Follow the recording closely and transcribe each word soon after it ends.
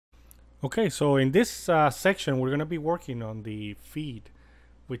Okay, so in this section, we're going to be working on the feed,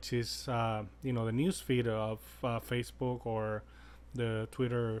 which is the news feed of Facebook or the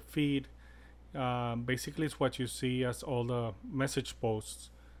Twitter feed. Basically, it's what you see as all the message posts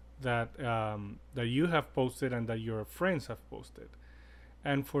that you have posted and that your friends have posted.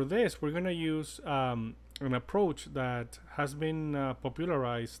 And for this, we're going to use an approach that has been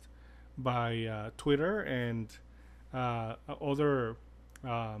popularized by Twitter and other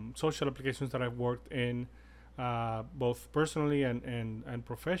social applications that I've worked in, both personally and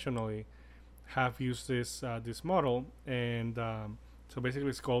professionally, have used this model. And so basically,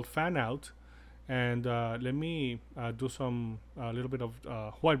 it's called fan out. And let me do some a little bit of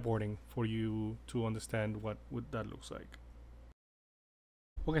whiteboarding for you to understand what that looks like.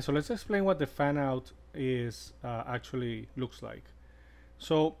 Okay, so let's explain what the fan out is actually looks like.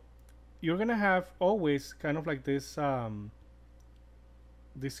 So you're gonna have always kind of like this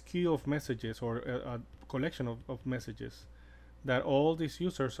queue of messages or a collection of messages that all these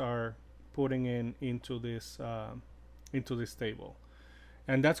users are putting into this table,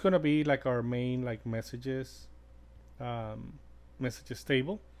 and that's gonna be like our main like um, messages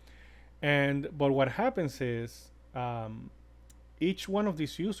table. And but what happens is each one of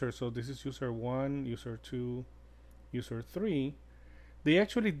these users, so this is user one, user two, user three, they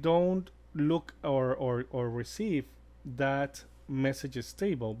actually don't look or receive that messages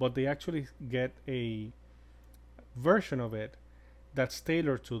table, but they actually get a version of it that's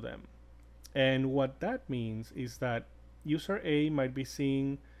tailored to them. And what that means is that user A might be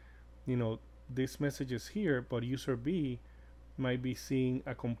seeing, you know, these messages here, but user B might be seeing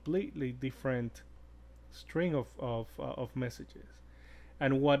a completely different string of messages.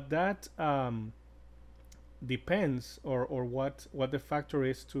 And what that depends, or what the factor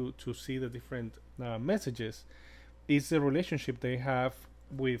is to see the different messages, is the relationship they have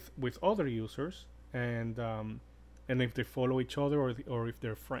with other users, and if they follow each other, or if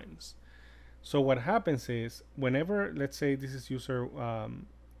they're friends. So what happens is, whenever, let's say this is user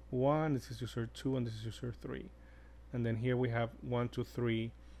one, this is user two, and this is user three, and then here we have one, two,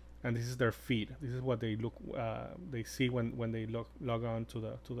 three, and this is their feed. This is what they see when they log on to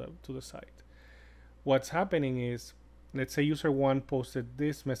the site. What's happening is, let's say user one posted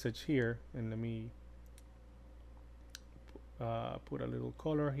this message here, and let me put a little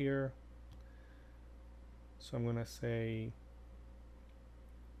color here. So I'm gonna say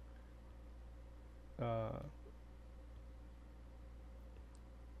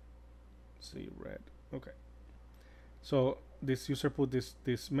see red. Okay. So this user put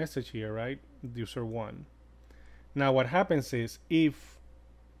this message here, right? User one. Now what happens is, if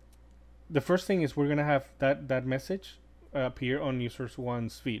the first thing is, we're gonna have that message appear on user's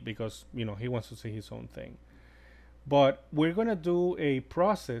one's feed, because he wants to see his own thing. But we're gonna do a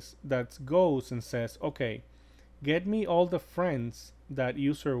process that goes and says, okay, get me all the friends that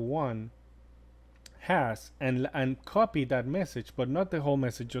user one has, and copy that message, but not the whole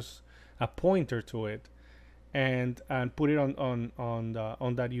message, just a pointer to it, and put it on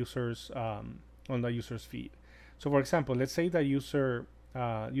that user's feed. So for example, let's say that user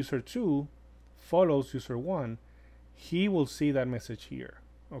two follows user one, he will see that message here,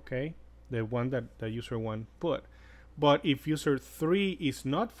 okay, the one that the user one put. But if user three is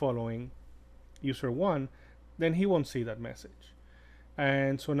not following user one, then he won't see that message.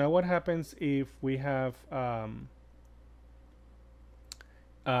 And so now what happens if we have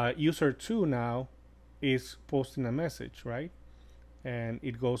user two now is posting a message, right? And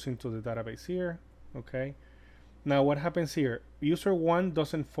it goes into the database here, okay? Now what happens here? User one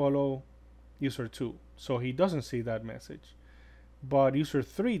doesn't follow user two, so he doesn't see that message. But user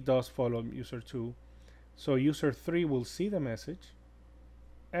three does follow user two, so user three will see the message,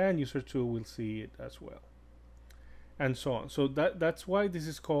 and user two will see it as well, and so on. So that's why this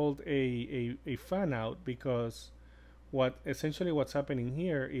is called a fan out, because essentially what's happening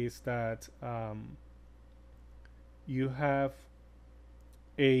here is that you have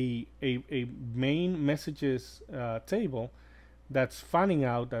a main messages table that's fanning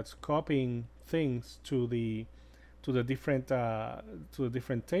out, that's copying things to the different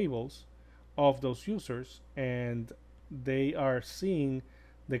tables of those users, and they are seeing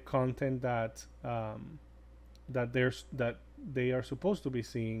the content that they are supposed to be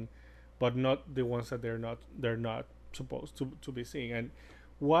seeing, but not the ones that they're not supposed to be seeing. And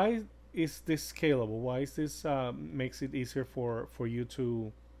why is this scalable? Why is this makes it easier for you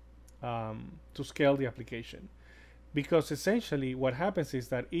to scale the application? Because essentially what happens is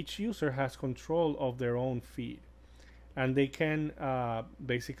that each user has control of their own feed, and they can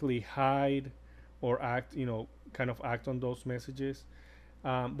basically hide or act, kind of act on those messages.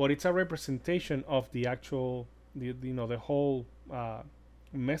 but it's a representation of the actual, the whole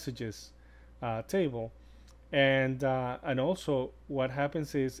messages table. And also what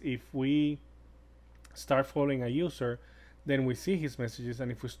happens is if we start following a user, then we see his messages,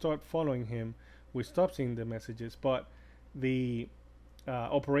 and if we start following him, we stop seeing the messages. But the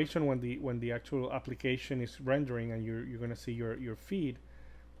operation, when the actual application is rendering and you're going to see your feed,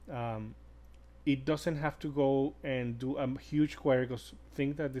 um, it doesn't have to go and do a huge query, because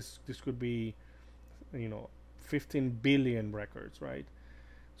think that this could be, you know 15 billion records, right?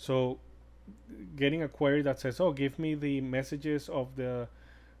 So getting a query that says, oh, give me the messages of the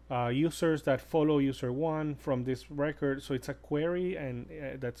users that follow user one from this record. So it's a query, and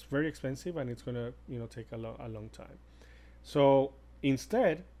that's very expensive, and it's gonna take a long time. So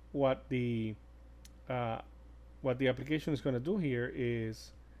instead, uh, what the application is gonna do here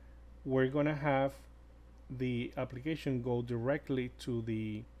is we're gonna have the application go directly to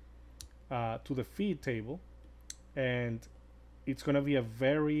the feed table, and it's gonna be a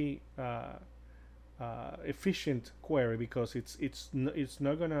very efficient query, because it's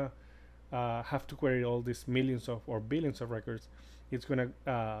not gonna have to query all these millions of or billions of records. It's gonna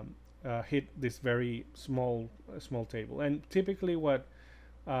hit this very small table. And typically, what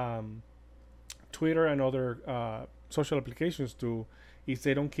um, Twitter and other social applications do is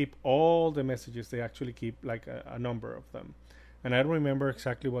they don't keep all the messages. They actually keep like a number of them. And I don't remember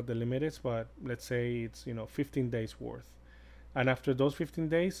exactly what the limit is, but let's say it's 15 days worth. And after those 15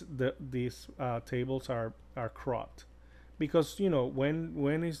 days, these tables are cropped, because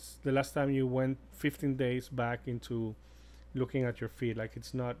when is the last time you went 15 days back into looking at your feed? Like,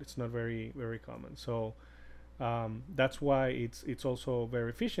 it's not very very common. So that's why it's also very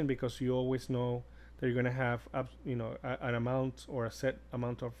efficient, because you always know that you're going to have an amount or a set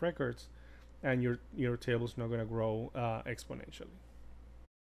amount of records, and your table's not going to grow exponentially.